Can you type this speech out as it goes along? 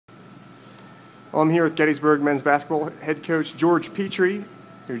Well, I'm here with Gettysburg men's basketball head coach George Petrie,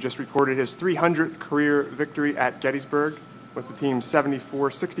 who just recorded his 300th career victory at Gettysburg with the team's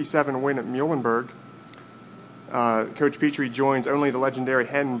 74-67 win at Muhlenberg. Coach Petrie joins only the legendary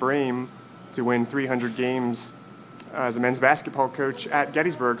Hen Brame to win 300 games as a men's basketball coach at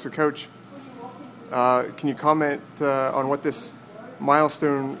Gettysburg. So, Coach, can you comment on what this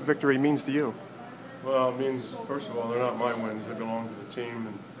milestone victory means to you? Well, it means, first of all, they're not my wins. They belong to the team,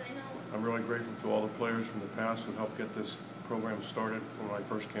 and I'm really grateful to all the players from the past who helped get this program started from when I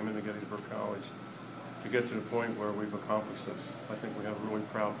first came into Gettysburg College to get to the point where we've accomplished this. I think we have a really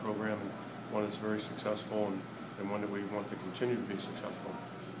proud program and one that's very successful and one that we want to continue to be successful.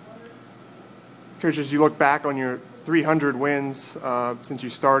 Coach, as you look back on your 300 wins since you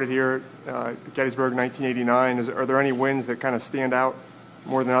started here at Gettysburg in 1989, are there any wins that kind of stand out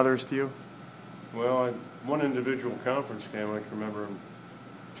more than others to you? Well, one individual conference game I can remember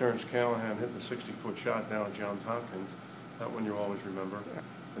Terrence Callahan hitting the 60-foot shot down at Johns Hopkins. That one you always remember.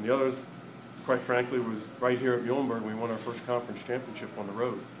 And the others, quite frankly, was right here at Muhlenberg. We won our first conference championship on the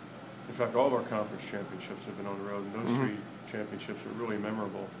road. In fact, all of our conference championships have been on the road, and those three championships are really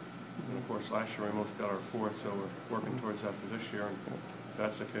memorable. And of course, last year we almost got our fourth, so we're working towards that for this year. And if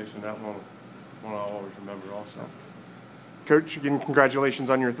that's the case, then that one I'll always remember also. Coach, again, congratulations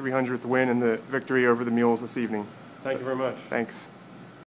on your 300th win and the victory over the Mules this evening. Thank you very much. Thanks.